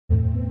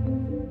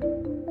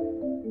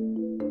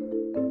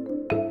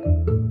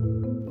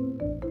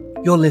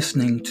You're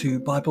listening to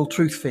Bible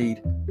Truth Feed,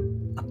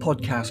 a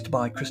podcast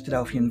by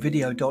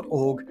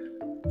Christadelphianvideo.org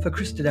for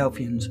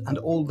Christadelphians and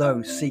all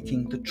those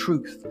seeking the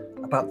truth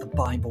about the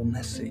Bible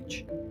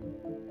message.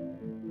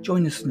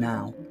 Join us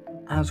now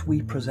as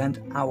we present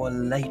our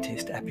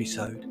latest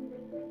episode.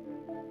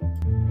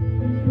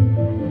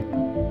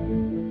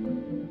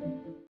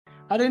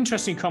 I had an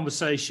interesting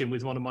conversation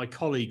with one of my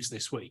colleagues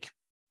this week.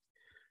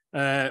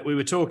 We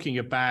were talking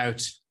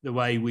about the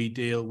way we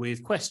deal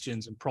with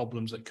questions and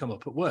problems that come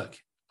up at work.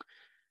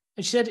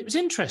 And she said, it was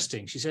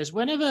interesting. She says,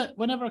 whenever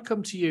I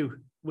come to you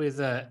with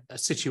a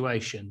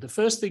situation, the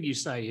first thing you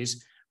say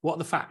is, what are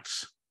the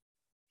facts?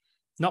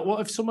 Not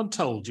what if someone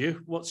told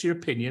you, what's your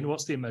opinion,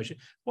 what's the emotion,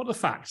 what are the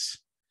facts?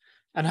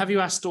 And have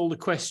you asked all the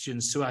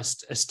questions to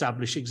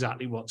establish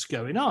exactly what's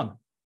going on?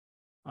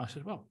 I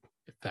said, well,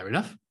 fair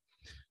enough.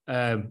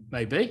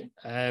 Maybe.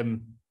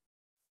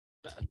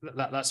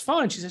 That's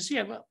fine. She says,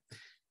 yeah, well,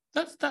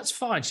 that's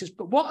fine. She says,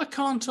 but what I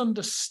can't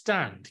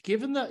understand,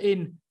 given that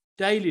in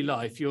daily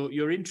life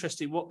you're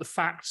interested in what the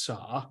facts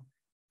are,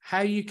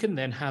 how you can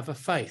then have a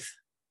faith.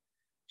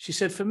 She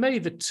said, for me,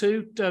 the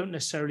two don't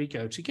necessarily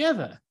go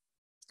together.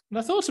 And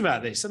I thought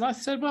about this and I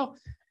said, well,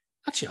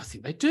 actually, I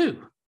think they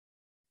do.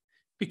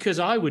 Because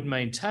I would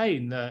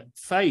maintain that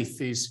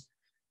faith is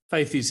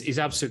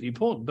absolutely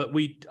important, but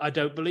I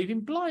don't believe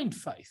in blind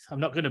faith. I'm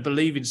not going to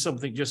believe in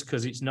something just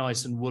because it's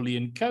nice and woolly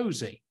and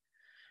cozy.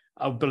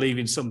 I'll believe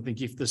in something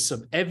if there's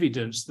some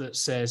evidence that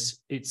says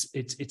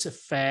it's a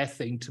fair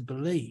thing to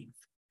believe.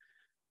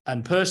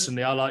 And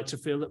personally, I like to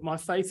feel that my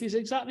faith is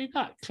exactly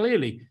that.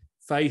 Clearly,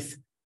 faith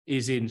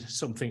is in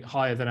something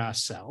higher than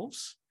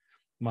ourselves.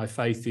 My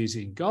faith is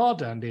in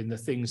God and in the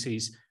things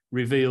he's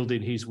revealed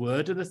in his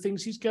word and the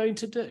things he's going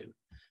to do.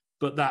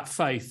 But that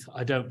faith,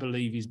 I don't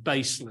believe, is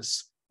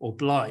baseless or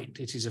blind.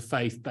 It is a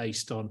faith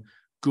based on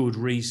good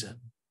reason.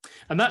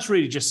 And that's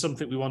really just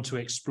something we want to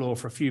explore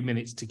for a few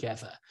minutes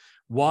together,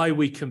 why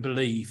we can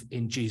believe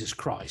in Jesus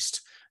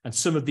Christ and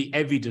some of the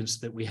evidence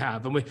that we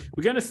have. And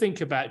we're going to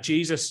think about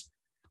Jesus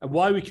and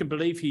why we can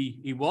believe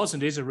he was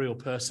and is a real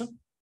person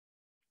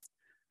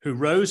who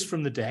rose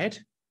from the dead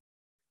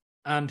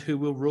and who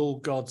will rule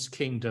God's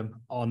kingdom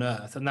on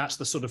earth. And that's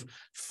the sort of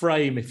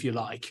frame, if you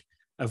like,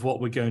 of what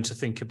we're going to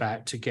think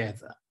about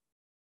together.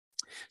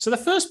 So the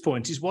first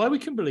point is why we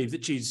can believe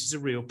that Jesus is a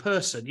real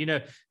person. You know,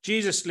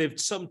 Jesus lived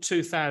some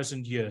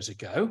 2,000 years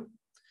ago.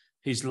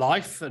 His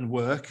life and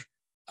work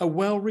are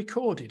well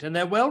recorded, and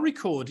they're well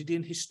recorded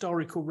in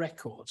historical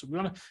records. We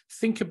want to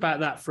think about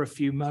that for a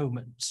few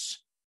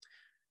moments.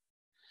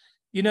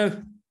 You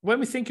know, when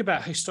we think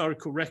about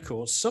historical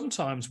records,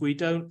 sometimes we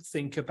don't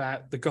think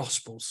about the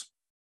Gospels,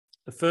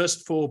 the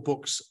first 4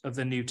 books of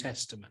the New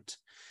Testament.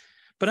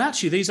 But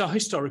actually, these are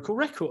historical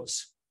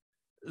records.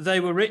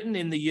 They were written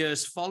in the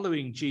years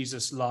following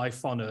Jesus'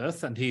 life on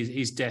earth and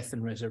his death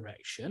and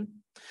resurrection.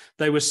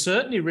 They were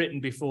certainly written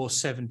before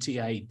 70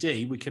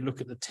 AD. We can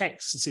look at the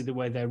text and see the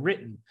way they're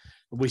written.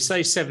 We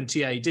say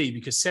 70 AD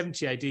because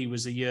 70 AD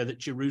was the year that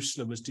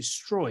Jerusalem was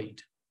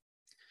destroyed.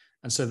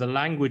 And so the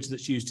language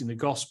that's used in the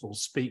Gospel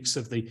speaks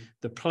of the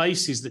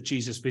places that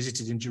Jesus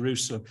visited in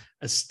Jerusalem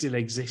as still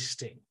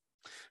existing.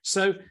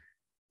 So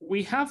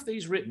we have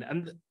these written,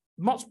 and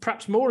what's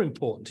perhaps more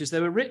important is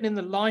they were written in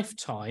the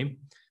lifetime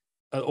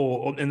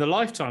or in the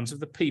lifetimes of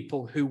the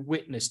people who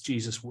witnessed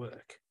Jesus'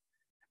 work.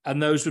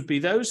 And those would be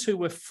those who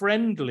were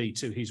friendly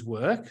to his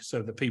work,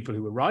 so the people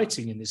who were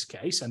writing in this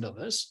case and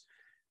others,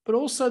 but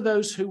also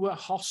those who were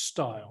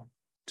hostile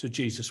to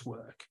Jesus'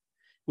 work,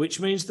 which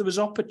means there was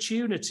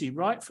opportunity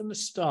right from the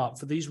start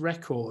for these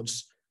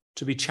records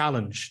to be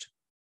challenged,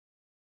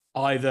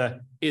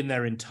 either in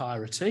their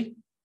entirety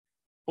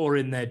or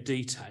in their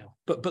detail,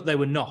 but they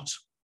were not.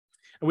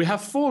 And we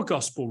have 4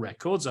 gospel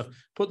records. I've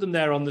put them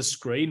there on the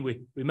screen.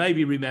 We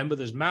maybe remember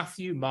there's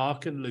Matthew,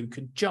 Mark, and Luke,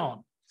 and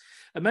John.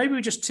 And maybe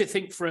we just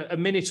think for a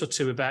minute or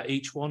two about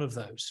each one of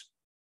those.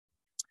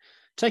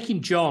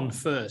 Taking John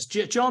first.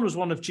 John was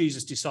one of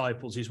Jesus'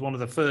 disciples. He's one of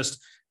the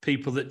first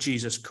people that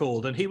Jesus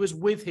called, and he was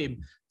with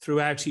him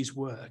throughout his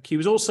work. He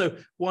was also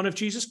one of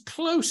Jesus'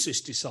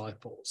 closest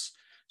disciples.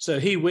 So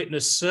he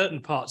witnessed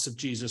certain parts of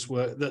Jesus'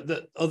 work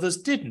that others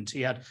didn't.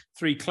 He had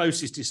 3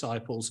 closest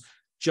disciples,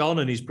 John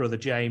and his brother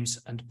James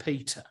and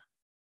Peter.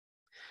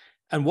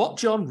 And what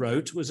John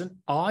wrote was an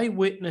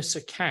eyewitness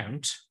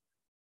account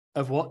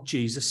of what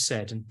Jesus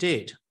said and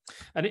did.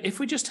 And if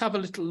we just have a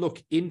little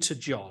look into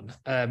John,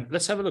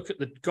 let's have a look at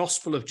the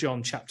Gospel of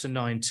John, chapter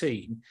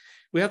 19.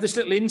 We have this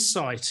little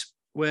insight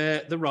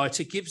where the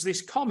writer gives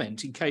this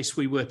comment in case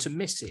we were to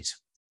miss it.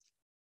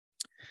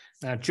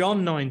 Now,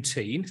 John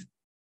 19,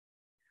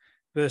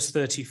 verse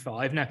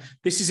 35. Now,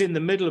 this is in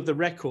the middle of the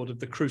record of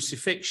the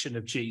crucifixion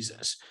of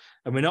Jesus.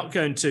 And we're not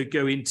going to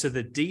go into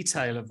the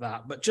detail of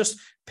that, but just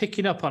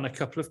picking up on a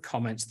couple of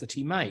comments that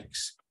he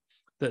makes,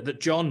 that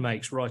John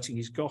makes writing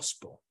his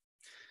gospel.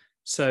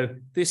 So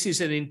this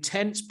is an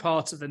intense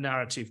part of the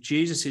narrative.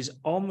 Jesus is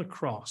on the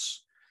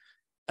cross.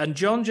 And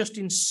John just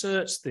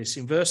inserts this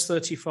in verse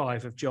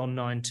 35 of John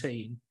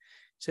 19.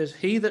 It says,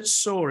 he that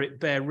saw it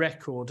bear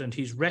record, and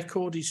his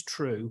record is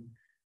true,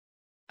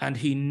 and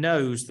he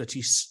knows that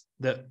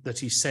that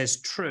he says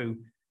true,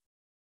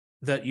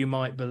 that you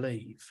might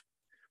believe.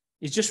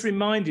 He's just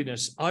reminding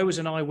us, I was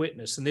an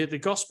eyewitness, and the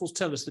Gospels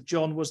tell us that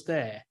John was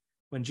there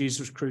when Jesus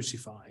was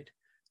crucified.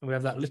 And we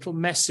have that little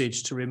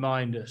message to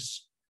remind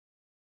us,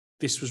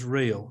 this was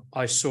real.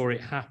 I saw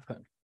it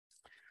happen.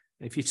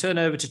 If you turn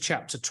over to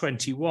chapter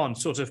 21,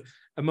 sort of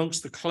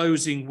amongst the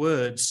closing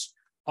words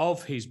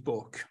of his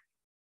book,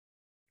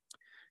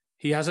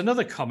 he has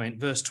another comment,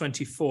 verse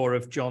 24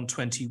 of John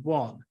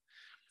 21.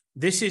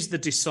 This is the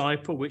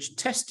disciple which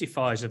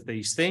testifies of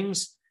these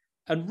things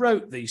and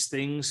wrote these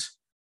things,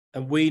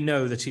 and we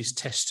know that his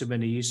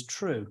testimony is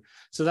true.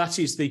 So that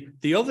is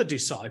the other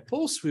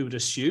disciples, we would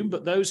assume,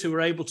 but those who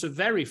were able to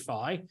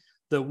verify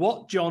that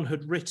what John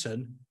had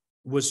written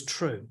was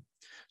true.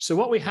 So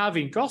what we have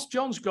in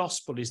John's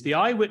gospel is the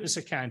eyewitness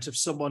account of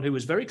someone who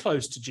was very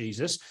close to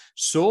Jesus,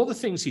 saw the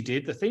things he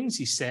did, the things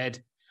he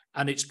said,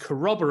 and it's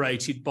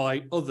corroborated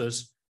by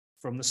others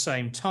from the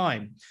same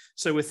time.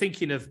 So we're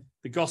thinking of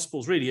the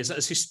Gospels really as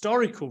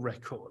historical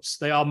records.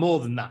 They are more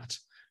than that,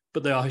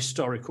 but they are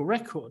historical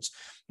records.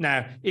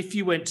 Now, if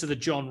you went to the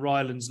John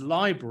Rylands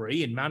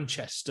Library in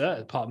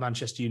Manchester, part of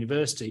Manchester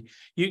University,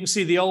 you can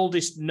see the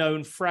oldest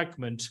known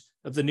fragment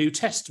of the New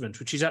Testament,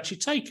 which is actually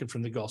taken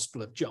from the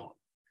Gospel of John.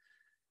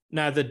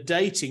 Now, the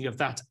dating of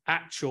that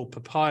actual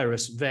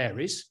papyrus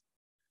varies,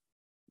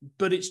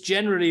 but it's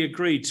generally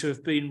agreed to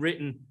have been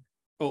written,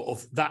 or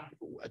of that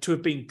to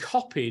have been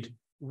copied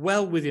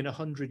well within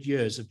 100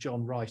 years of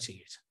John writing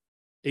it.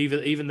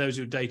 Even those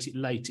who date it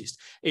latest.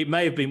 It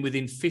may have been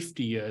within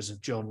 50 years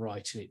of John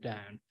writing it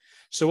down.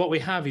 So what we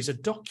have is a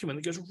document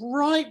that goes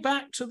right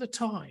back to the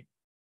time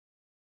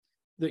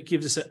that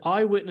gives us an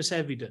eyewitness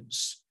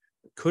evidence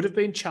that could have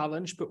been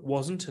challenged but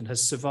wasn't and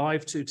has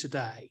survived to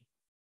today.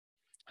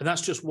 And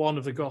that's just one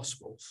of the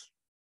Gospels.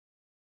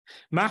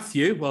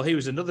 Matthew, well, he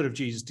was another of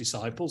Jesus'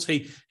 disciples.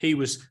 He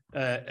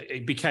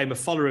became a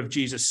follower of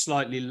Jesus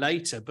slightly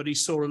later, but he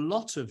saw a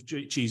lot of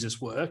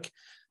Jesus' work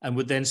and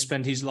would then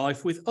spend his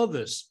life with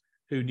others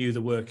who knew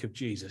the work of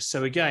Jesus.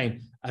 So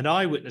again, an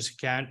eyewitness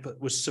account,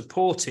 but was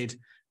supported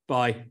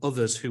by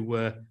others who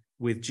were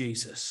with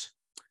Jesus.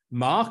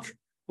 Mark,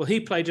 well, he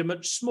played a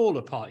much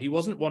smaller part. He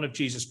wasn't one of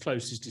Jesus'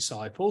 closest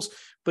disciples,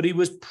 but he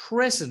was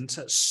present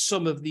at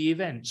some of the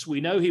events.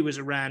 We know he was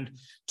around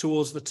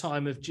towards the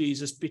time of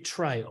Jesus'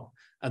 betrayal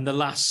and the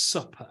Last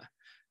Supper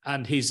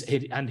and his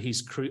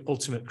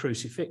ultimate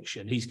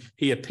crucifixion.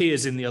 He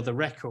appears in the other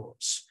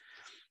records.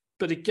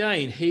 But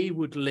again, he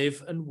would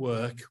live and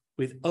work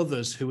with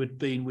others who had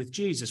been with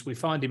Jesus. We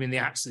find him in the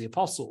Acts of the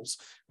Apostles,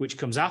 which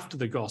comes after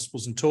the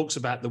Gospels and talks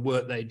about the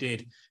work they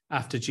did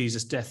after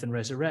Jesus' death and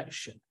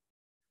resurrection.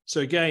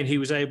 So again, he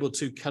was able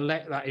to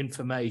collect that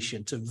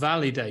information, to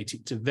validate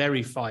it, to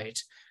verify it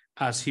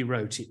as he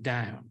wrote it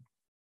down.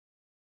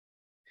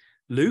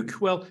 Luke,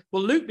 well,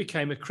 Luke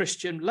became a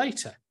Christian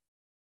later.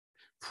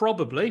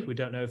 Probably, we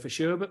don't know for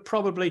sure, but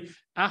probably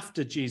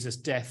after Jesus'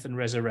 death and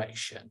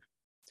resurrection.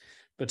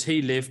 But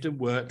he lived and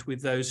worked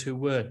with those who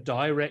were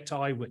direct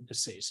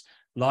eyewitnesses,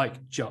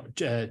 like John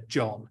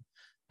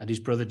and his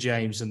brother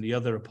James and the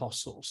other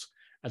apostles.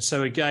 And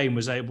so again,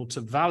 was able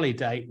to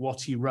validate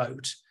what he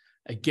wrote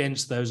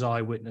against those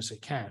eyewitness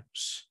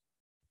accounts.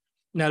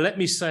 Now, let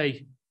me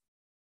say,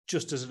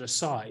 just as an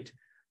aside,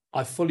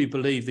 I fully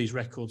believe these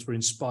records were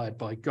inspired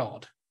by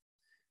God.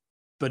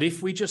 But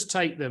if we just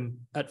take them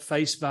at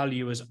face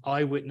value as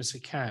eyewitness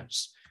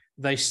accounts,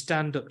 they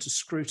stand up to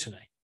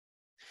scrutiny.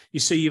 You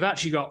see, you've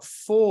actually got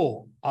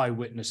 4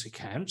 eyewitness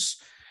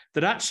accounts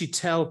that actually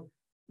tell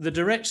the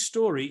direct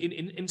story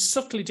in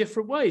subtly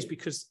different ways,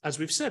 because, as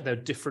we've said, they're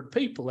different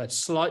people. They had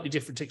slightly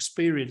different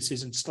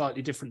experiences and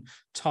slightly different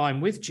time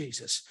with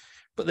Jesus.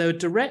 But they were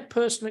direct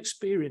personal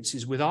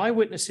experiences with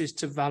eyewitnesses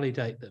to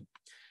validate them.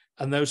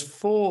 And those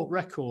 4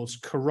 records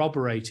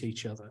corroborate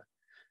each other.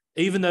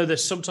 Even though they're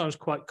sometimes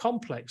quite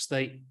complex,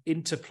 they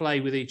interplay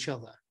with each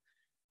other.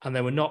 And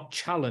they were not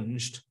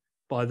challenged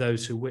by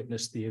those who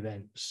witnessed the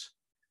events.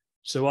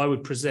 So I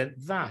would present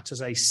that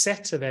as a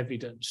set of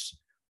evidence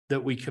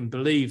that we can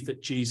believe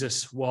that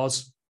Jesus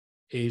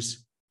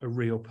is a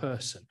real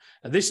person.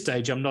 At this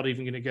stage, I'm not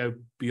even going to go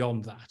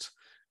beyond that,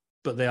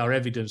 but they are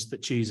evidence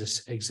that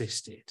Jesus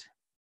existed.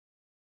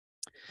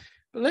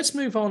 But let's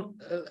move on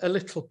a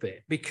little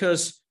bit,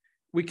 because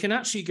we can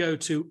actually go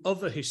to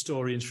other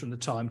historians from the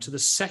time, to the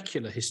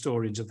secular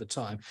historians of the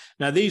time.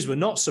 Now, these were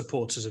not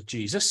supporters of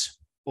Jesus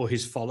or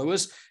his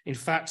followers. In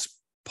fact,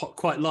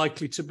 quite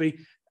likely to be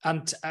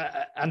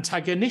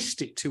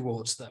antagonistic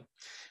towards them.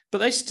 But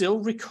they still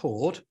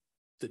record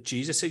that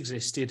Jesus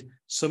existed,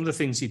 some of the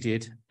things he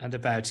did, and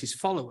about his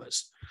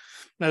followers.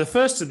 Now, the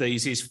first of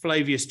these is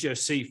Flavius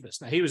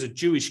Josephus. Now, he was a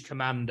Jewish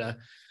commander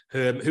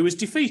who was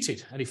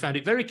defeated, and he found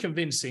it very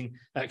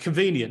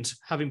convenient,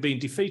 having been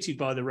defeated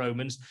by the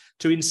Romans,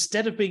 to,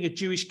 instead of being a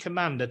Jewish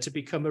commander, to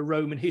become a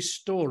Roman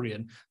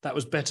historian. That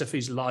was better for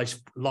his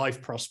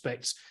life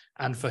prospects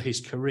and for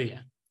his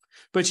career.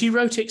 But he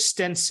wrote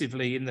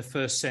extensively in the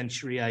 1st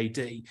century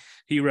AD.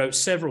 He wrote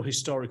several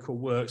historical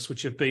works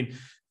which have been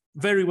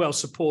very well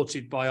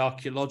supported by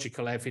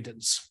archaeological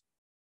evidence.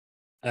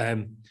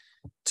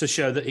 to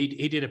show that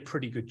he did a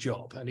pretty good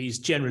job. And he's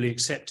generally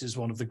accepted as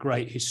one of the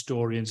great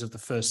historians of the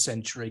first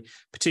century,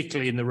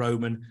 particularly in the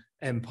Roman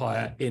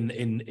Empire in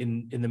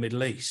the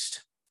Middle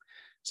East.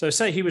 So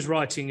say he was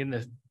writing in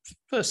the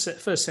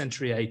first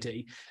century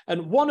AD,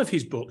 and one of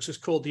his books was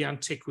called The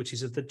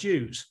Antiquities of the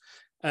Jews.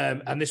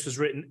 And this was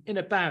written in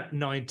about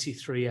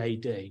 93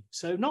 AD,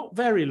 so not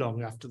very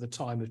long after the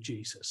time of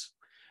Jesus.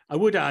 I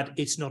would add,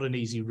 it's not an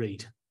easy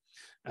read,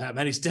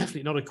 and it's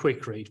definitely not a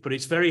quick read, but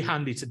it's very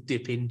handy to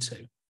dip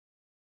into.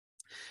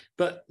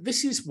 But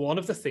this is one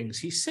of the things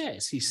he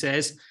says. He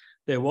says,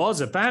 there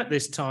was about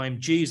this time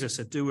Jesus,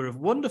 a doer of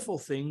wonderful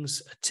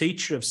things, a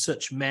teacher of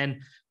such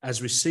men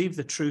as received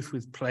the truth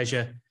with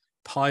pleasure.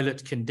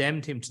 Pilate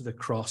condemned him to the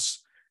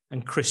cross,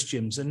 and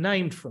Christians are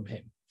named from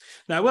him.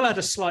 Now, I will add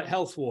a slight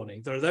health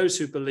warning. There are those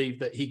who believe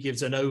that he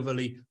gives an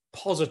overly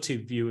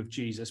positive view of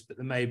Jesus, but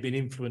they may have been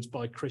influenced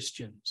by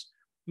Christians.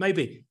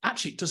 Maybe.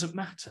 Actually, it doesn't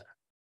matter.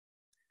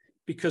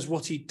 Because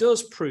what he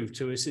does prove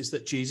to us is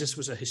that Jesus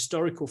was a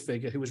historical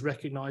figure who was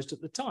recognized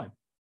at the time.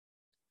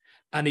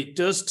 And it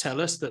does tell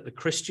us that the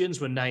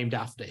Christians were named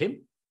after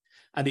him.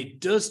 And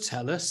it does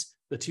tell us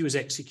that he was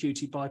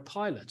executed by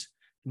Pilate.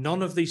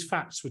 None of these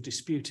facts were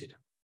disputed.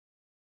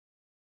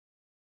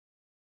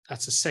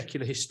 That's a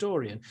secular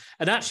historian.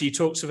 And actually, he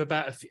talks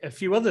about a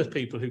few other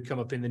people who come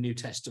up in the New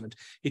Testament.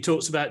 He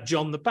talks about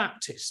John the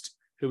Baptist,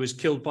 who was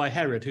killed by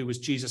Herod, who was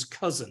Jesus'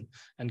 cousin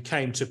and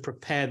came to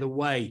prepare the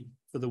way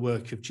for the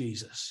work of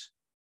Jesus.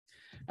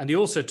 And he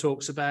also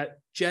talks about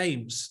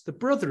James, the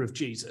brother of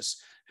Jesus,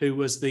 who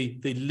was the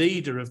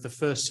leader of the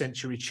first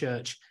century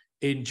church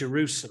in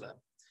Jerusalem,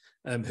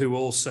 who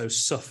also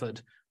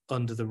suffered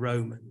under the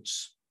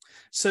Romans.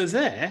 So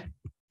there,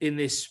 in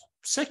this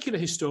secular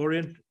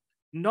historian,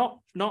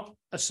 not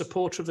a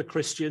supporter of the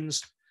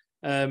Christians,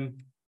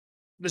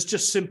 there's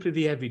just simply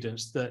the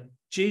evidence that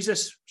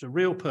Jesus was a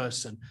real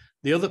person.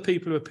 The other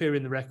people who appear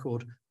in the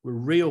record were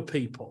real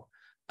people.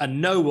 And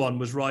no one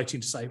was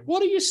writing to say,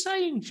 what are you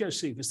saying,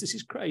 Josephus? This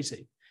is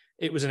crazy.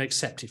 It was an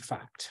accepted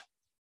fact.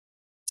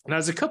 Now,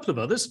 there's a couple of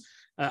others.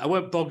 I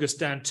won't bog us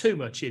down too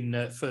much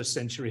in first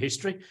century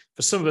history.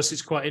 For some of us,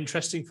 it's quite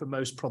interesting. For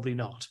most, probably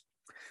not.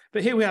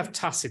 But here we have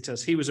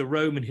Tacitus. He was a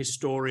Roman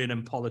historian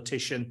and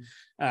politician,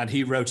 and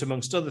he wrote,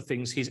 amongst other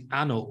things, his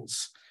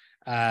Annals.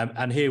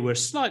 And here we're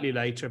slightly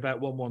later,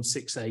 about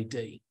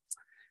 116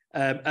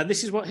 AD. And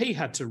this is what he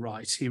had to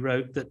write. He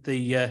wrote that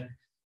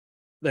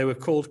they were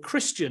called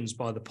Christians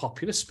by the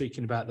populace,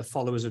 speaking about the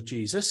followers of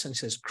Jesus. And he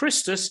says,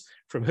 Christus,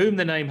 from whom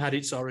the name had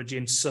its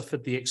origin,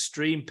 suffered the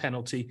extreme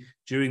penalty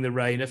during the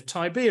reign of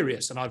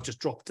Tiberius. And I've just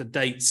dropped the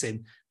dates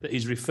in that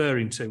he's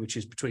referring to, which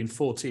is between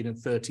 14 and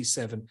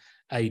 37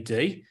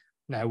 AD.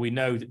 Now, we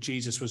know that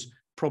Jesus was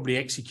probably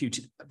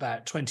executed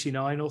about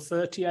 29 or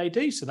 30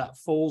 AD, so that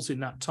falls in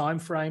that time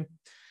frame.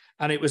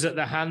 And it was at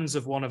the hands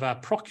of one of our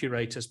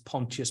procurators,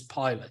 Pontius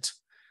Pilate,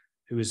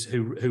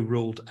 who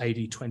ruled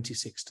AD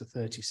 26 to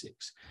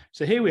 36.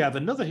 So here we have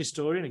another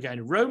historian, again,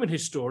 a Roman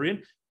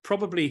historian,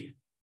 probably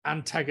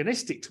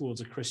antagonistic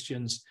towards the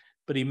Christians,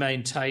 but he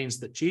maintains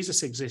that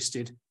Jesus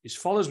existed, his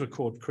followers were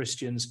called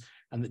Christians,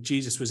 and that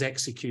Jesus was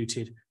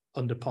executed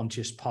under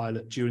Pontius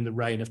Pilate during the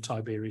reign of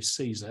Tiberius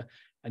Caesar.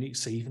 And you can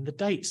see even the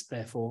dates,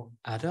 therefore,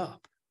 add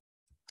up.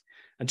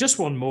 And just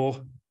one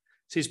more.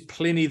 This is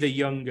Pliny the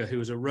Younger, who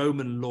was a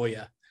Roman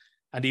lawyer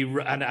and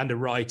a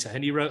writer.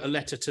 And he wrote a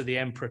letter to the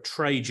Emperor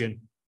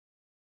Trajan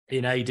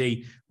in AD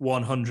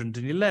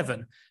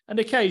 111. And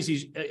again,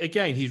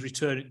 he's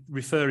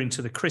referring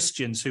to the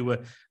Christians who were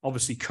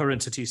obviously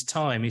current at his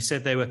time. He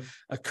said they were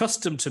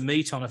accustomed to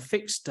meet on a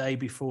fixed day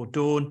before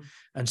dawn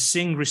and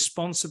sing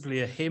responsibly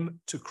a hymn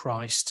to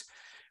Christ.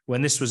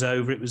 When this was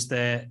over, it was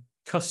their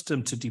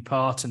custom to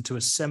depart and to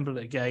assemble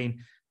again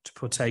to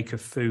partake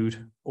of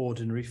food,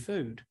 ordinary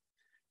food.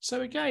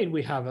 So again,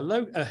 we have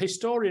a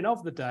historian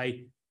of the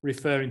day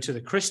referring to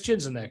the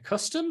Christians and their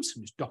customs,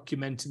 who's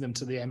documenting them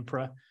to the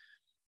emperor,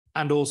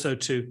 and also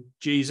to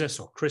Jesus,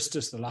 or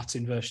Christus, the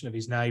Latin version of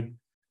his name,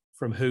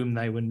 from whom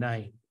they were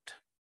named.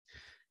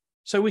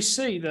 So we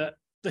see that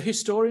the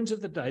historians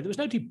of the day, there was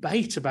no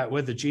debate about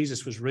whether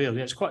Jesus was real.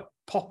 It's quite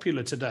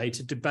popular today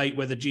to debate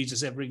whether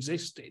Jesus ever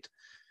existed.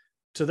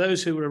 To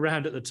those who were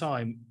around at the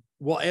time,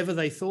 whatever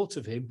they thought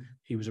of him,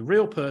 he was a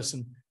real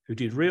person who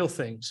did real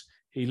things.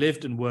 He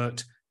lived and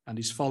worked, and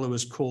his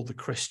followers called the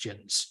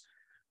Christians.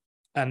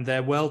 And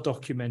they're well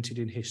documented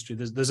in history.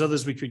 There's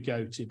others we could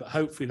go to, but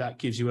hopefully that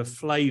gives you a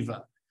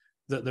flavour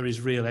that there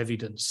is real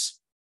evidence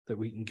that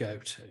we can go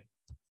to.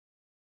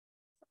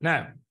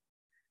 Now,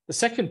 the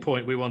second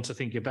point we want to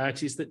think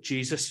about is that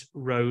Jesus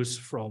rose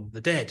from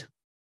the dead.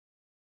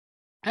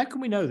 How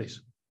can we know this?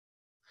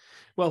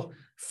 Well,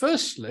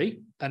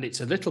 firstly, and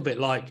it's a little bit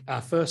like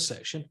our first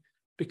section,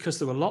 because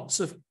there were lots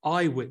of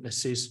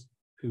eyewitnesses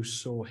who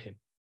saw him.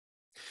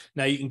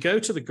 Now, you can go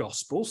to the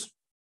Gospels.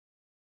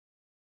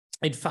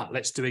 In fact,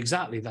 let's do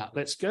exactly that.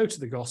 Let's go to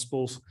the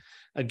Gospels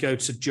and go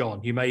to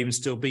John. You may even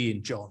still be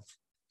in John.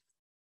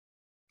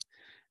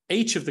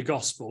 Each of the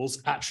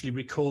Gospels actually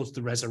records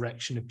the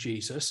resurrection of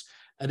Jesus,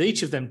 And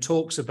each of them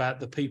talks about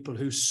the people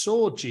who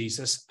saw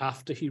Jesus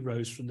after he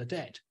rose from the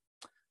dead,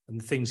 and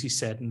the things he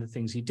said and the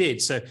things he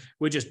did. So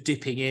we're just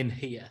dipping in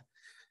here.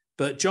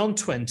 But John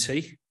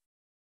 20,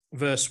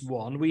 verse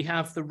 1, we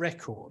have the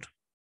record.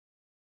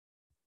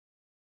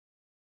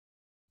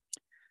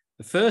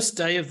 The first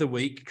day of the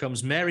week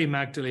comes Mary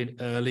Magdalene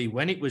early,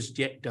 when it was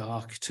yet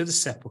dark, to the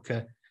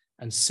sepulchre,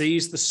 and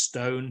sees the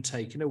stone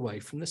taken away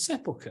from the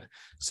sepulchre.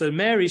 So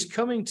Mary's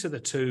coming to the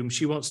tomb.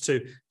 She wants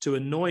to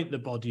anoint the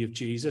body of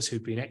Jesus,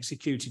 who'd been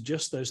executed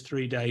just those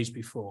 3 days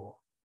before.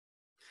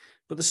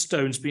 But the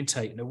stone's been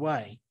taken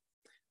away.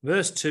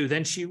 Verse 2,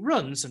 then she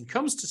runs and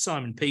comes to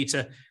Simon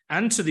Peter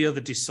and to the other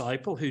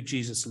disciple who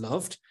Jesus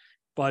loved.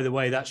 By the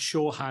way, that's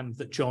shorthand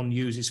that John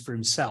uses for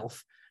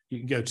himself. You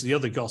can go to the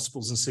other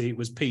Gospels and see it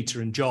was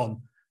Peter and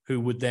John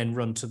who would then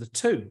run to the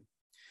tomb.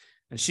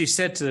 And she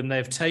said to them, they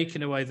have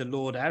taken away the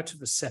Lord out of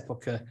the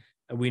sepulchre,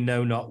 and we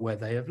know not where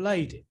they have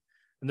laid him.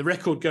 And the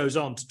record goes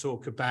on to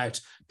talk about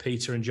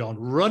Peter and John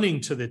running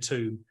to the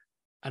tomb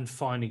and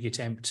finding it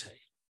empty.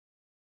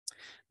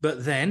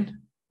 But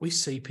then we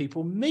see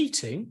people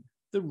meeting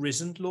the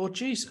risen Lord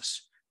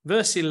Jesus.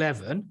 Verse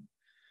 11,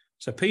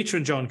 so Peter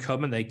and John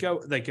come and they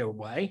go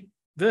away.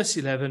 Verse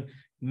 11,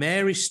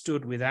 Mary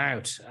stood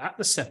without at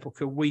the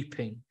sepulchre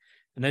weeping,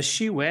 and as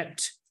she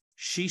wept,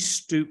 she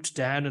stooped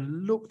down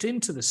and looked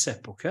into the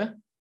sepulchre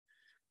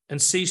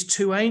and sees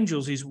 2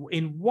 angels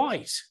in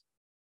white,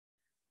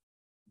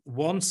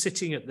 one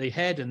sitting at the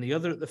head and the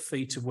other at the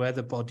feet of where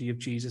the body of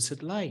Jesus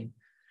had lain.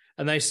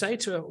 And they say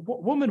to her,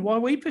 woman, why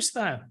weepest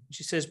thou?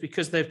 She says,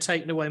 because they've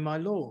taken away my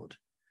Lord,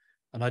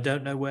 and I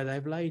don't know where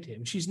they've laid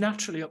him. She's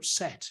naturally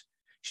upset.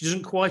 She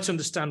doesn't quite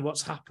understand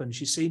what's happened.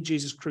 She's seen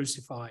Jesus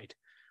crucified,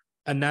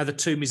 and now the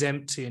tomb is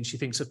empty, and she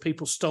thinks, have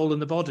people stolen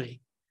the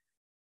body?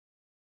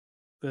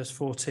 Verse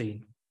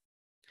 14,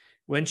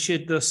 when she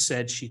had thus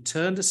said, she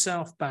turned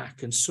herself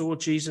back and saw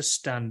Jesus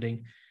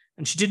standing,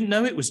 and she didn't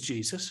know it was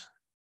Jesus.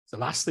 The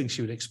last thing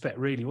she would expect,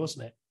 really,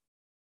 wasn't it?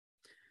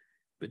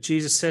 But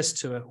Jesus says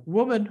to her,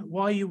 woman,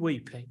 why are you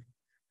weeping?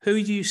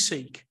 Who do you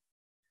seek?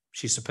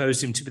 She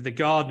supposed him to be the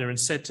gardener and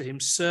said to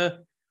him, sir,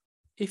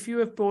 if you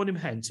have borne him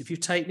hence, if you've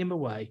taken him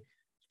away,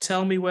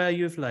 tell me where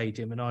you have laid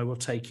him, and I will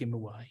take him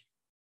away.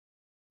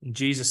 And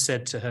Jesus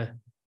said to her,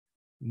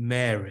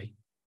 Mary.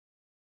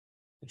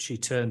 And she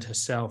turned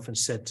herself and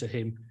said to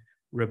him,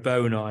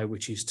 Rabboni,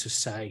 which is to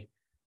say,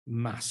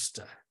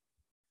 Master.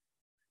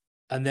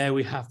 And there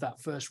we have that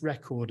first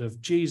record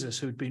of Jesus,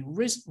 who had been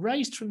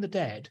raised from the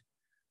dead,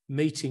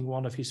 meeting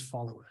one of his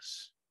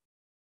followers.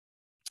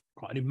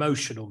 Quite an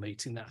emotional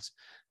meeting, that.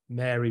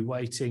 Mary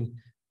waiting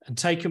and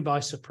taken by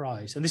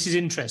surprise. And this is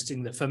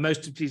interesting that for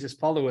most of Jesus'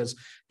 followers,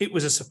 it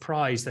was a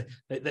surprise.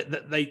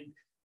 They'd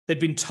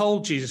been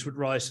told Jesus would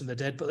rise from the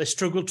dead, but they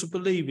struggled to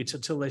believe it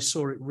until they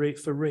saw it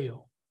for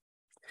real.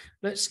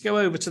 Let's go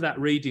over to that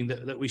reading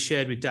that we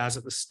shared with Daz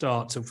at the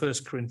start, so 1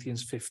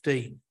 Corinthians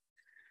 15.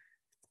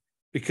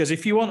 Because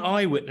if you want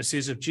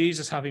eyewitnesses of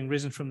Jesus having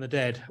risen from the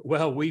dead,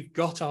 well, we've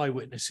got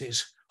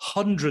eyewitnesses,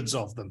 hundreds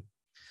of them.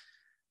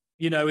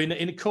 You know, in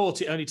a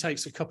court, it only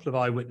takes a couple of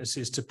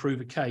eyewitnesses to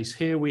prove a case.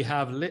 Here we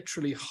have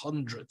literally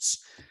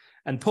hundreds.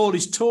 And Paul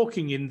is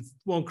talking in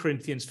 1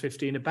 Corinthians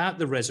 15 about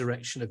the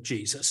resurrection of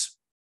Jesus.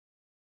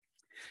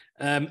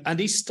 And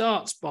he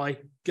starts by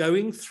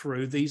going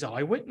through these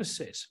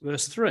eyewitnesses.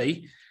 Verse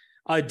 3,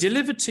 I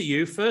delivered to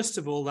you, first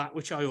of all, that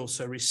which I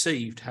also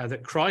received, how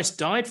that Christ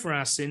died for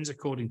our sins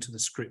according to the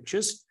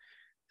Scriptures.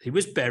 He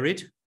was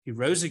buried. He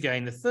rose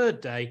again the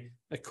third day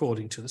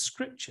according to the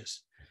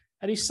Scriptures.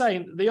 And he's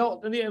saying,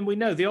 and we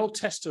know the Old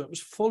Testament was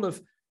full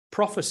of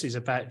prophecies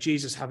about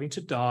Jesus having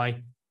to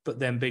die, but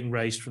then being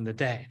raised from the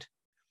dead.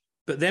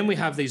 But then we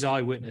have these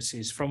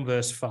eyewitnesses from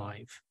verse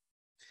 5.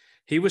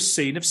 He was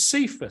seen of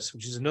Cephas,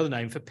 which is another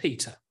name for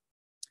Peter,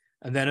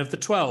 and then of the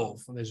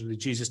 12, and those were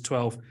Jesus'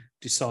 12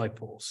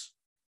 disciples.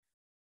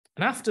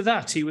 And after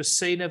that, he was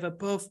seen of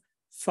above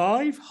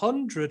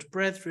 500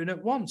 brethren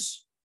at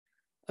once,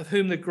 of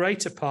whom the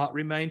greater part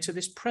remain to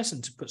this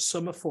present, but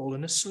some have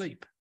fallen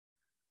asleep.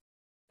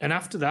 And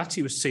after that,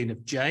 he was seen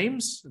of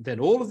James, and then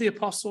all of the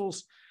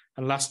apostles,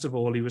 and last of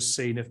all, he was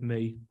seen of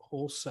me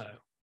also.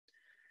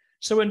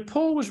 So when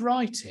Paul was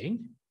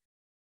writing,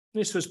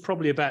 this was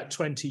probably about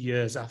 20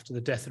 years after the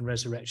death and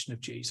resurrection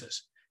of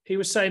Jesus, he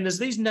was saying there's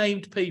these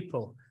named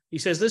people. He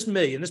says there's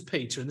me, and there's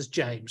Peter, and there's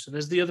James, and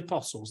there's the other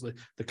apostles,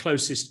 the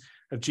closest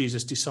of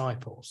Jesus'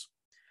 disciples,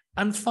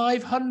 and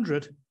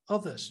 500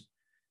 others.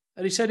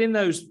 And he said in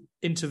those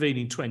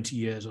intervening 20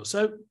 years or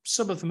so,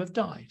 some of them have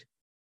died.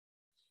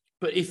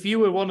 But if you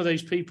were one of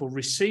those people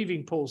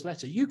receiving Paul's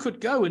letter, you could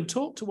go and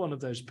talk to one of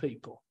those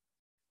people,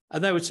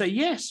 and they would say,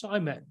 yes, I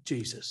met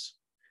Jesus.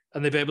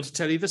 And they'd be able to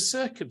tell you the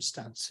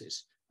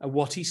circumstances and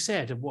what he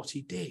said and what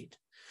he did.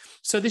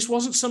 So this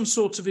wasn't some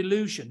sort of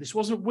illusion. This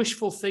wasn't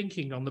wishful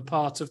thinking on the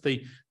part of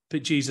the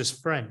Jesus'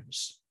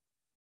 friends.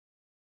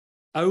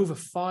 Over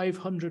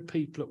 500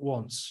 people at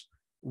once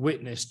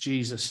witnessed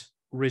Jesus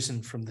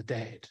risen from the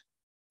dead.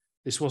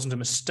 This wasn't a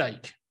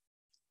mistake.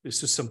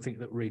 This was something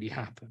that really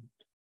happened.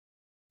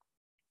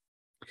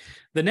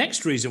 The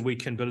next reason we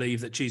can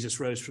believe that Jesus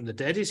rose from the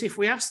dead is if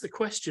we ask the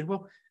question,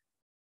 well,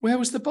 where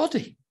was the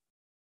body?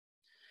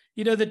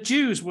 You know, the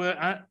Jews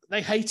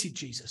they hated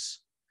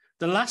Jesus.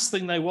 The last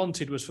thing they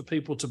wanted was for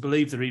people to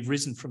believe that he'd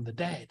risen from the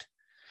dead.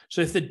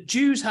 So if the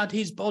Jews had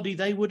his body,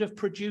 they would have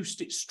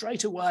produced it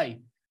straight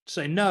away to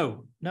say,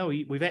 no,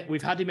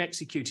 we've had him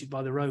executed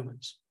by the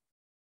Romans.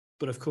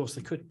 But of course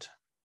they couldn't.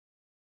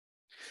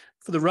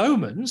 For the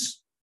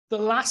Romans, the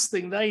last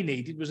thing they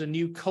needed was a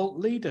new cult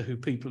leader who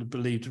people had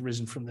believed had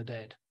risen from the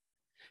dead.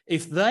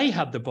 If they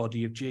had the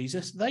body of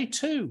Jesus, they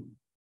too,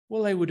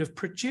 well, they would have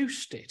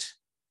produced it.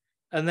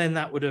 And then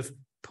that would have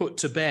put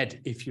to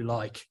bed, if you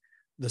like,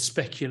 the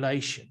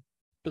speculation.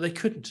 But they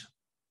couldn't.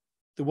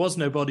 There was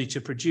no body to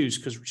produce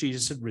because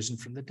Jesus had risen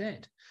from the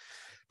dead.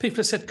 People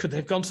have said, could they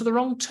have gone to the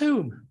wrong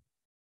tomb?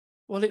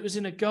 Well, it was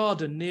in a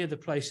garden near the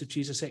place of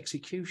Jesus'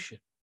 execution.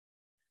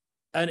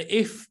 And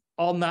if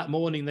on that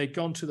morning they'd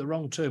gone to the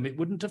wrong tomb, it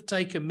wouldn't have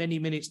taken many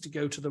minutes to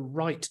go to the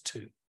right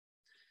tomb,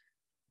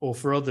 or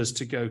for others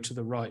to go to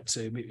the right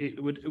tomb.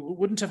 It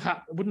wouldn't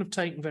have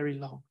taken very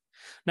long.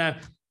 Now,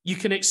 you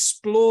can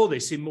explore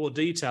this in more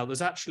detail.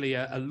 There's actually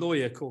a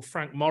lawyer called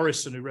Frank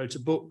Morrison who wrote a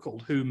book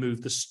called Who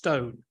Moved the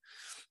Stone?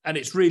 And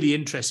it's really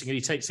interesting. And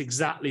he takes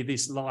exactly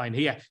this line.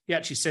 He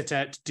actually set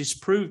out to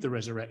disprove the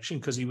resurrection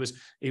because he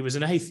was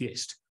an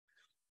atheist.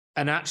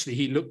 And actually,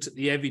 he looked at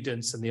the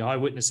evidence and the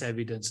eyewitness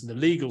evidence and the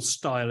legal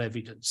style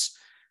evidence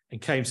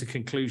and came to the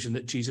conclusion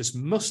that Jesus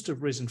must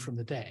have risen from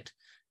the dead,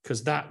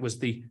 because that was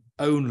the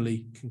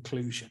only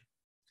conclusion.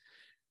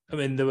 I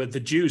mean, the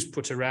Jews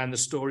put around the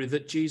story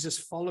that Jesus'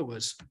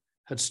 followers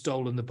had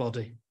stolen the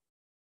body.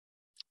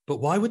 But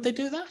why would they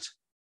do that?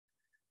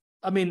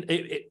 I mean,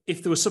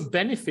 if there was some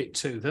benefit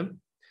to them,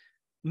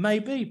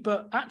 maybe.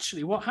 But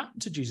actually, what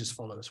happened to Jesus'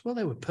 followers? Well,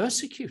 they were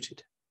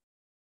persecuted.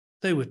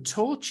 They were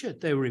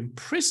tortured. They were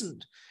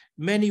imprisoned.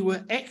 Many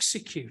were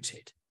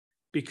executed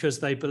because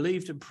they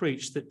believed and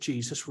preached that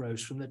Jesus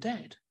rose from the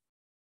dead.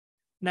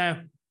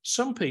 Now,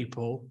 some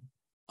people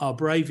are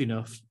brave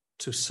enough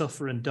to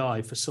suffer and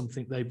die for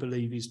something they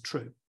believe is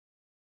true,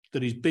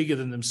 that is bigger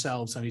than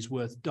themselves and is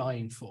worth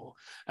dying for.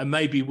 And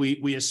maybe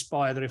we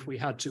aspire that if we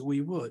had to, we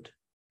would.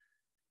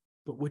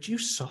 But would you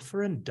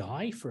suffer and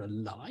die for a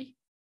lie?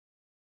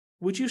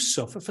 Would you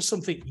suffer for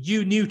something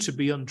you knew to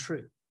be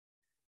untrue?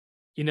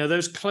 You know,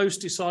 those close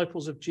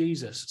disciples of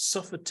Jesus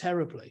suffered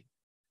terribly.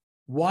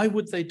 Why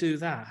would they do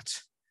that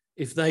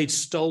if they'd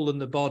stolen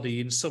the body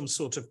in some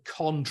sort of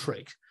con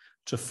trick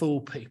to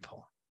fool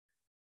people?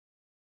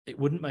 It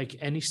wouldn't make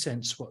any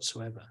sense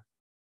whatsoever.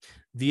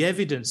 The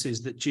evidence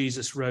is that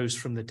Jesus rose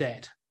from the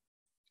dead,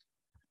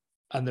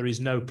 and there is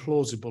no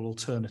plausible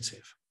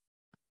alternative.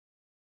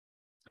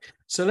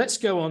 So let's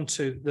go on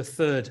to the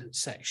third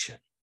section.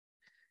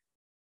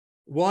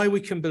 Why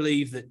we can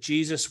believe that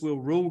Jesus will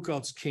rule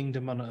God's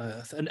kingdom on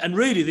earth. And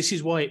really, this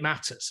is why it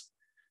matters,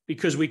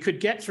 because we could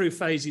get through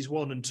phases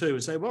 1 and 2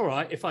 and say, well, all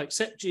right, if I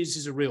accept Jesus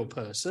is a real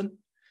person,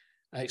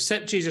 I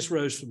accept Jesus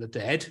rose from the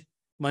dead,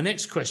 my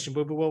next question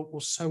will be, well,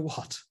 so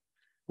what?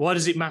 Why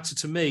does it matter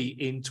to me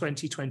in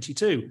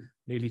 2022,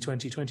 nearly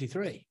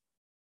 2023?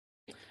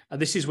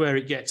 And this is where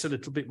it gets a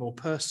little bit more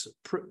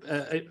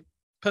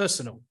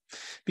personal,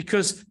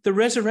 because the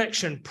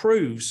resurrection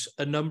proves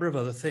a number of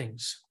other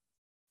things.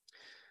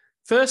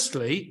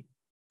 Firstly,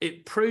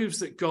 it proves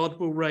that God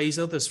will raise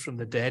others from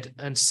the dead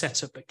and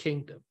set up a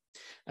kingdom.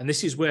 And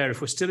this is where, if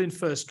we're still in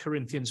 1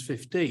 Corinthians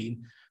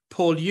 15,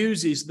 Paul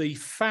uses the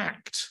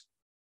fact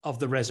of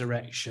the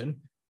resurrection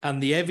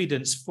and the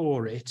evidence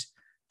for it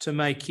to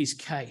make his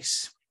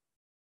case.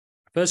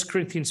 1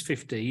 Corinthians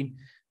 15,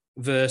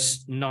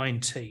 verse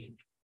 19.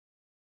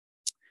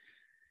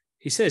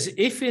 He says,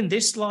 if in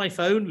this life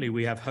only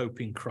we have hope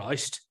in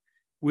Christ,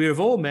 we are of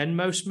all men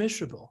most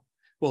miserable.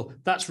 Well,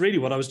 that's really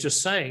what I was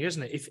just saying,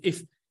 isn't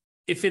it?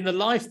 If in the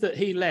life that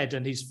he led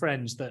and his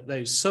friends, that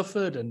they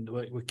suffered and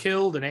were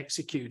killed and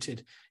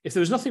executed, if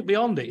there was nothing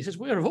beyond it, he says,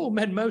 we are of all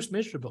men most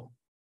miserable.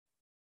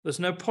 There's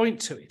no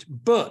point to it.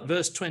 But,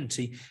 verse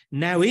 20,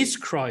 now is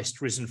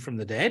Christ risen from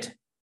the dead?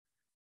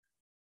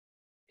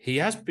 He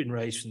has been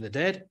raised from the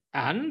dead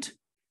and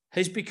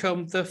has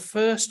become the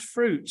first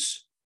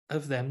fruits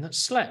of them that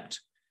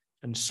slept.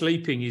 And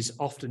sleeping is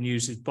often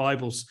used as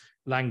Bible's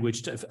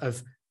language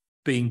of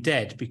being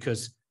dead,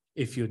 because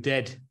if you're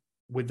dead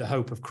with the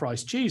hope of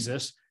Christ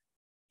Jesus,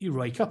 you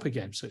wake up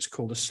again. So it's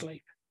called a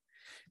sleep.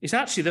 It's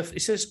actually,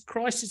 it says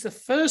Christ is the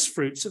first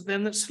fruits of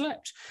them that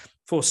slept.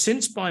 For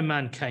since by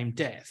man came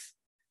death,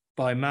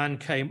 by man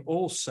came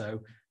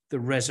also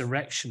the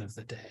resurrection of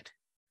the dead.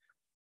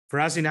 For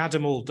as in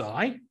Adam all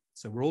die,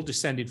 so we're all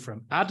descended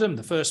from Adam,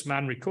 the first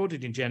man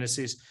recorded in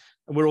Genesis,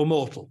 and we're all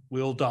mortal.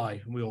 We all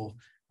die, and we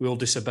all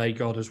disobey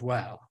God as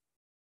well.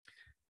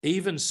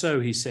 Even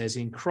so, he says,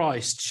 in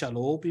Christ shall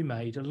all be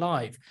made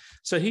alive.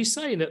 So he's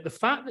saying that the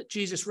fact that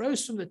Jesus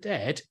rose from the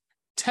dead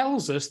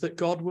tells us that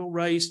God will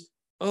raise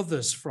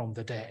others from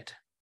the dead.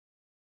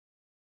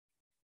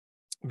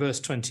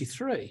 Verse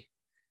 23,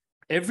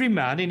 every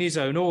man in his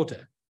own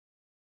order.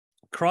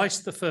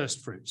 Christ the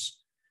first fruits.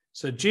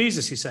 So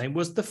Jesus, he's saying,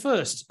 was the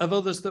first of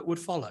others that would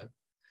follow.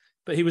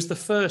 but he was the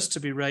first to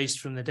be raised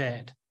from the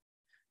dead.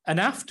 And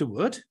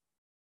afterward,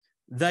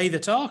 they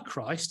that are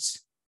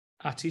Christ's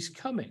at his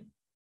coming.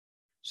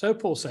 So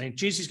Paul's saying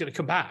Jesus is going to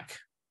come back.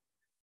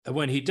 And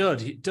when he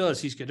does,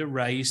 he's going to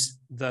raise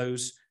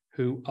those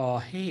who are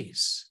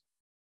his.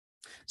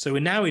 So we're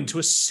now into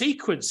a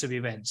sequence of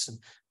events. And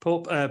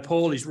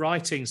Paul is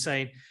writing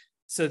saying,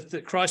 so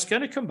that Christ's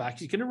going to come back.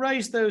 He's going to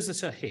raise those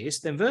that are his.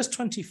 Then verse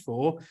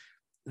 24,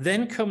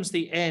 then comes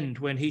the end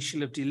when he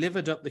shall have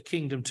delivered up the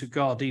kingdom to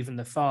God, even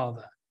the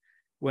Father,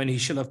 when he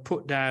shall have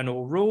put down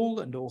all rule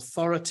and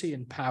authority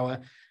and power,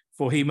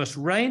 for he must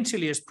reign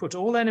till he has put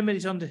all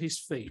enemies under his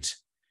feet.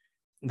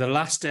 The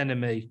last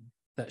enemy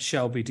that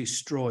shall be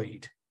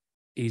destroyed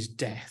is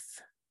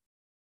death.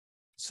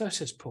 So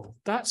says Paul,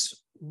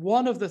 that's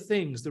one of the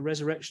things the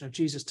resurrection of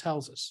Jesus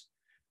tells us.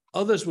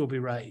 Others will be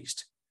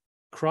raised.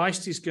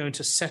 Christ is going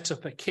to set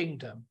up a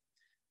kingdom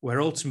where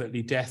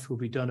ultimately death will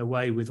be done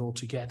away with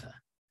altogether.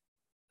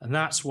 And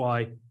that's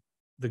why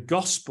the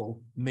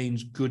gospel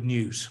means good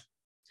news.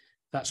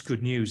 That's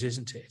good news,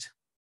 isn't it?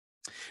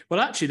 Well,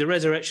 actually, the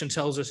resurrection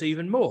tells us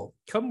even more.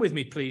 Come with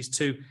me, please,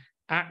 to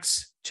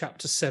Acts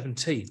chapter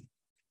 17,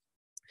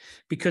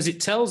 because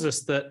it tells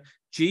us that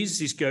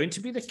Jesus is going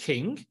to be the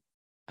king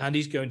and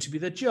he's going to be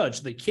the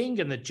judge, the king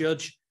and the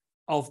judge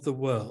of the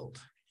world.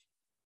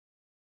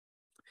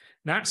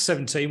 In Acts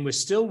 17, we're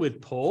still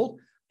with Paul.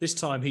 This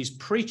time he's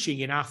preaching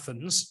in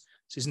Athens.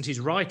 This isn't his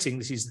writing.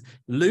 This is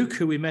Luke,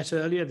 who we met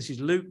earlier. This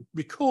is Luke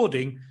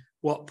recording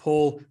what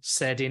Paul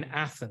said in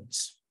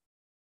Athens.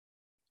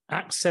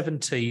 Acts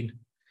 17,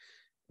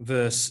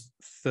 verse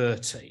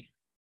 30.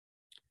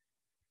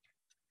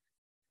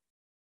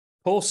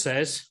 Paul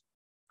says,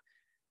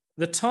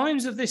 the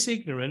times of this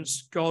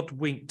ignorance God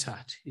winked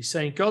at. He's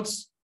saying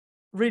God's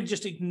really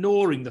just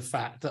ignoring the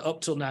fact that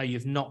up till now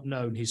you've not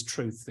known his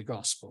truth, the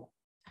gospel.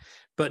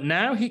 But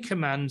now he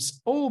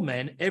commands all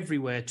men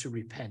everywhere to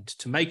repent,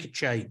 to make a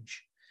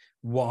change.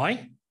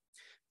 Why?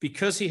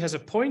 Because he has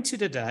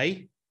appointed a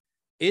day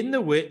in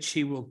the which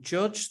he will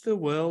judge the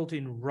world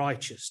in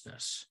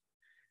righteousness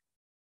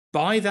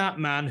by that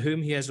man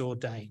whom he has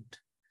ordained.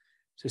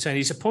 So he's saying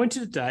he's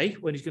appointed a day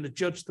when he's going to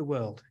judge the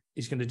world.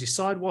 He's going to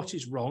decide what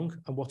is wrong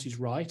and what is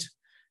right,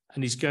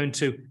 and he's going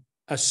to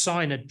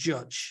assign a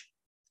judge.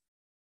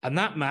 And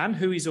that man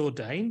who is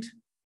ordained,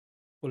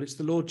 well, it's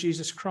the Lord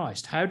Jesus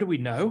Christ. How do we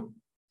know?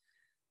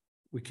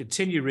 We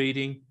continue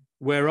reading,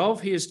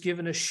 whereof he has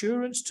given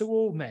assurance to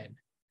all men,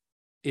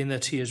 in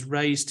that he has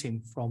raised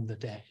him from the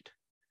dead.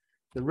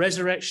 The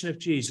resurrection of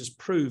Jesus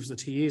proves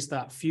that he is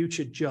that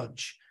future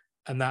judge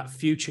and that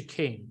future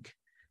king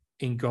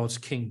in God's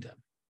kingdom.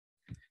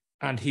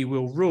 And he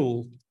will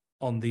rule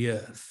on the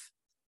earth.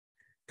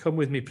 Come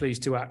with me, please,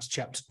 to Acts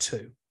chapter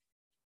 2.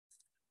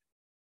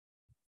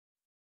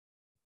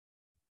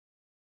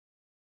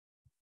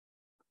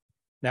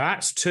 Now,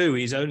 Acts 2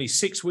 is only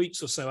 6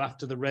 weeks or so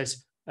after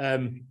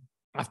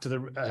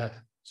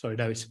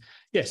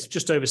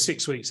just over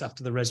 6 weeks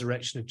after the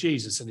resurrection of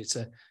Jesus, and it's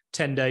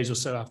 10 days or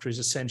so after his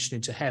ascension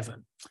into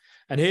heaven.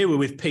 And here we're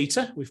with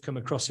Peter. We've come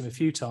across him a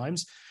few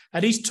times,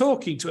 and he's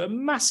talking to a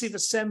massive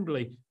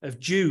assembly of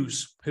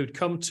Jews who'd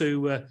come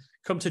to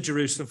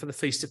Jerusalem for the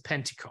Feast of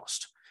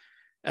Pentecost.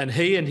 And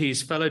he and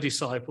his fellow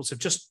disciples have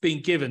just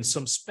been given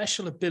some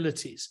special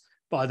abilities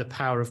by the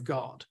power of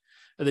God.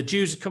 And the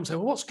Jews have come and say,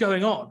 well, what's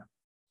going on?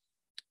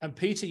 And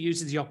Peter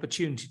uses the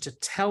opportunity to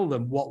tell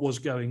them what was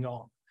going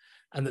on,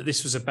 and that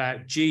this was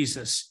about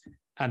Jesus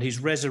and his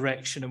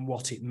resurrection and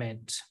what it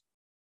meant.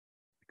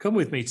 Come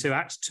with me to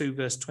Acts 2,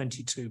 verse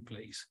 22,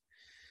 please.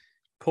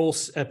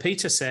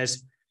 Peter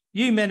says,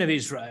 "You men of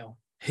Israel,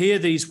 hear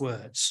these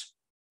words.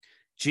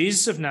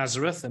 Jesus of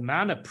Nazareth, a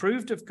man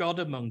approved of God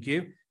among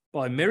you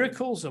by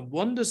miracles and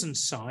wonders and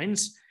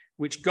signs,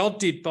 which God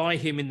did by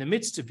him in the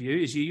midst of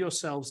you, as you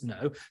yourselves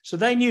know." So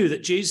they knew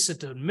that Jesus had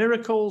done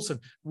miracles and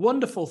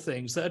wonderful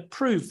things that had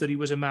proved that he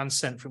was a man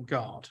sent from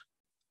God.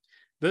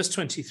 Verse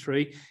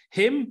 23,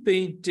 him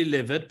being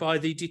delivered by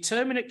the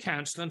determinate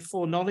counsel and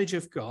foreknowledge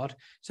of God.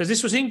 Says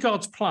this was in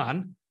God's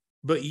plan,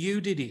 but you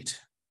did it.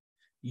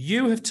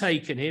 You have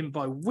taken him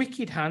by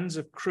wicked hands,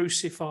 have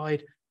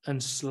crucified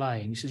and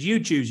slain. He says, you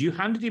Jews, you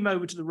handed him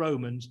over to the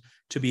Romans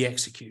to be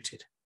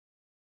executed.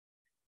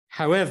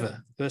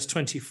 However, verse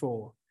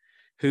 24,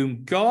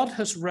 whom God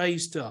has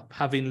raised up,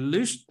 having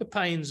loosed the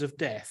pains of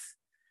death,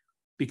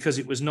 because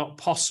it was not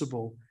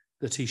possible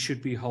that he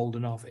should be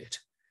holden of it.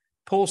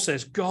 Paul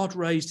says God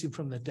raised him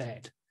from the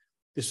dead.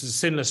 This was a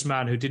sinless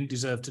man who didn't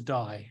deserve to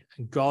die,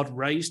 and God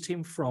raised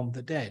him from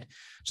the dead.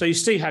 So you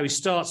see how he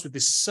starts with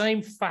this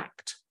same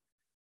fact,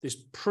 this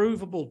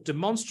provable,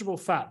 demonstrable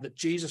fact that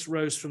Jesus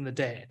rose from the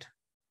dead.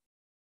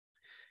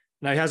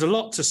 Now, he has a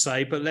lot to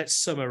say, but let's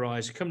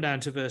summarize. Come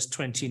down to verse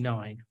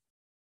 29.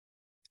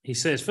 He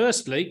says,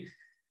 firstly,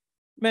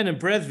 men and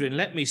brethren,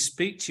 let me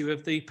speak to you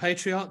of the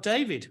patriarch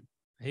David.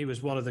 He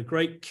was one of the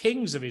great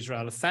kings of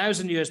Israel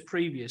 1,000 years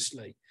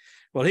previously.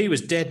 Well, he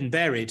was dead and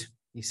buried,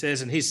 he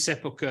says, and his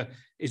sepulchre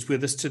is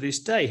with us to this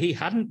day. He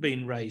hadn't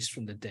been raised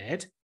from the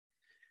dead.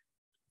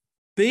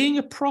 Being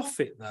a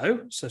prophet,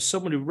 though, so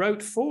someone who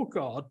wrote for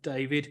God,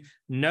 David,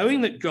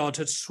 knowing that God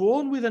had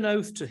sworn with an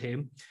oath to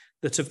him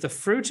that of the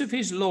fruit of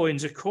his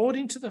loins,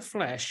 according to the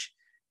flesh,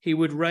 he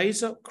would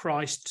raise up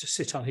Christ to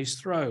sit on his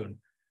throne.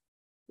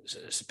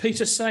 So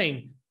Peter's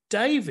saying,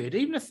 David,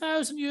 even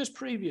 1,000 years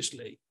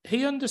previously,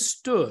 he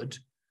understood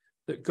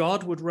that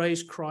God would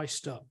raise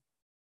Christ up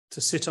to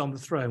sit on the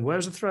throne.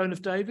 Where's the throne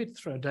of David? The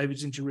throne of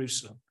David's in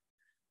Jerusalem.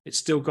 It's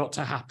still got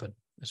to happen.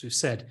 As we've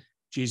said,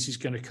 Jesus is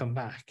going to come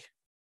back.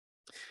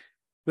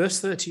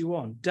 Verse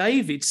 31,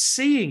 David,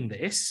 seeing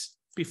this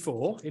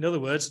before, in other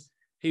words,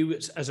 he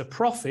was, as a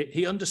prophet,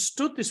 he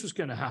understood this was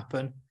going to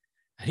happen.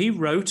 He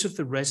wrote of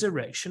the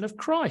resurrection of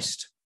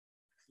Christ.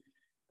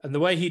 And the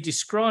way he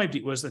described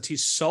it was that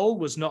his soul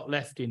was not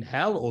left in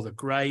hell or the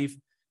grave,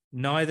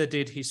 neither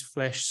did his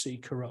flesh see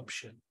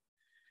corruption.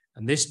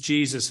 And this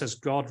Jesus has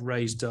God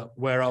raised up,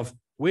 whereof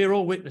we're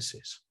all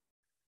witnesses.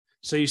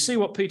 So you see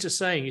what Peter's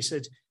saying. He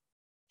said,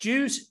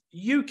 Jews,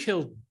 you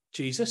killed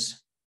Jesus.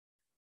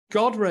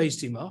 God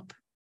raised him up.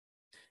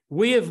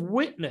 We have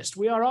witnessed,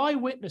 we are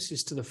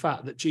eyewitnesses to the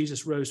fact that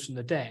Jesus rose from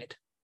the dead.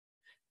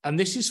 And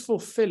this is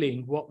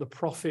fulfilling what the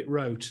prophet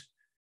wrote.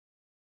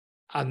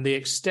 And the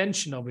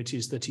extension of it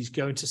is that he's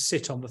going to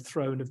sit on the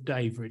throne of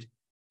David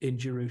in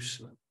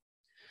Jerusalem.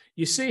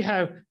 You see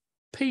how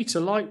Peter,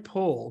 like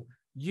Paul,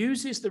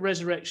 uses the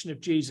resurrection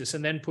of Jesus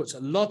and then puts a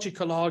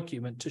logical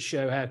argument to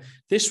show how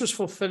this was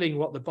fulfilling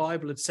what the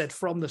Bible had said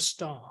from the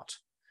start.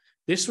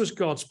 This was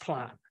God's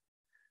plan.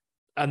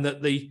 And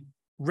that the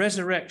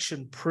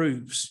resurrection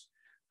proves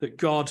that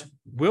God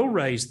will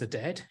raise the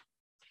dead.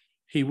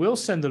 He will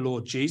send the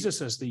Lord Jesus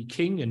as the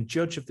king and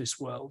judge of this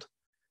world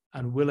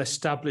and will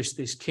establish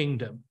this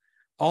kingdom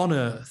on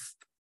earth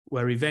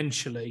where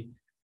eventually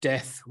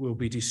death will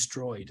be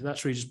destroyed.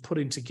 That's really just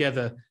putting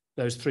together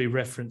those three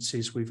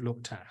references we've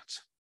looked at.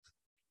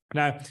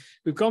 Now,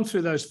 we've gone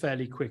through those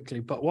fairly quickly,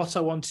 but what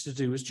I wanted to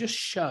do was just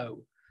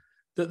show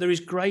that there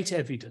is great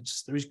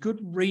evidence, there is good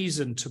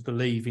reason to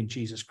believe in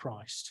Jesus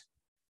Christ.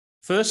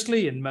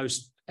 Firstly, and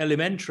most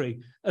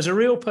elementary, as a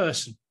real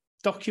person,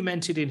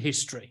 documented in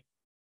history.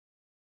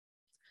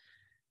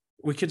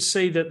 We can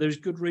see that there's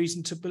good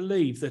reason to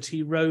believe that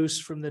he rose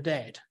from the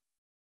dead.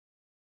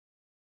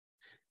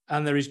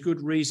 And there is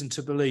good reason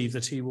to believe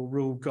that he will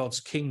rule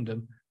God's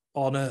kingdom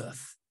on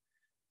earth,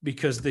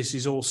 because this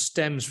is all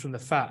stems from the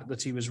fact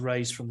that he was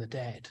raised from the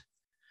dead.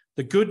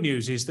 The good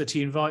news is that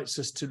he invites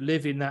us to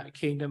live in that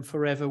kingdom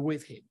forever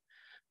with him.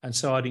 And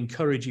so I'd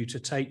encourage you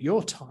to take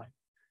your time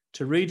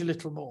to read a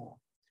little more.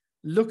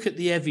 Look at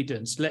the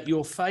evidence. Let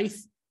your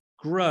faith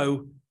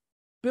grow,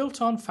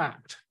 built on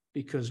fact,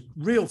 because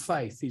real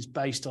faith is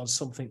based on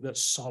something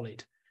that's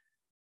solid.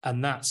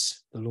 And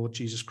that's the Lord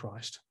Jesus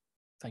Christ.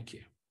 Thank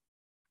you.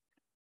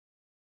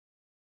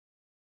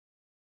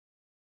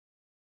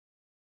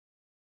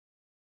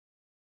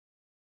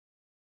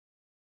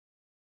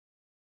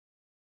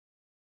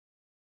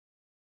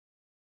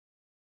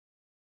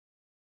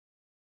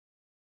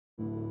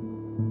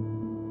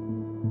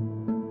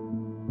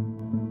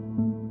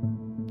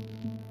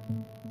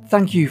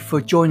 Thank you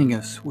for joining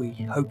us. We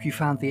hope you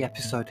found the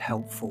episode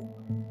helpful.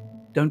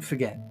 Don't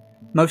forget,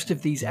 most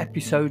of these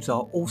episodes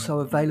are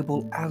also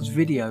available as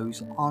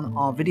videos on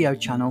our video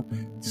channel,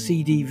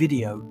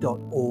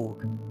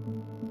 cdvideo.org.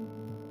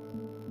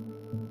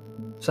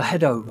 So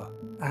head over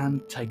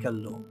and take a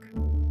look.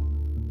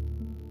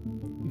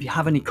 If you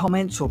have any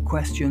comments or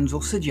questions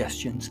or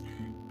suggestions,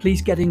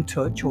 please get in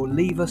touch or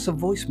leave us a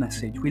voice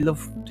message. We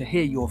love to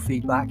hear your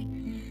feedback.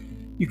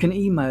 You can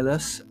email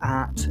us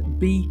at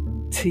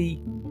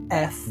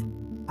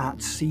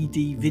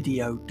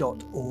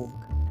btf@cdvideo.org.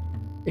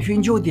 If you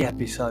enjoyed the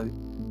episode,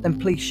 then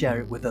please share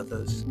it with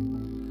others.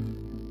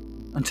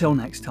 Until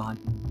next time,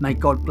 may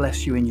God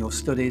bless you in your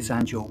studies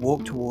and your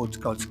walk towards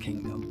God's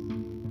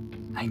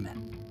kingdom. Amen.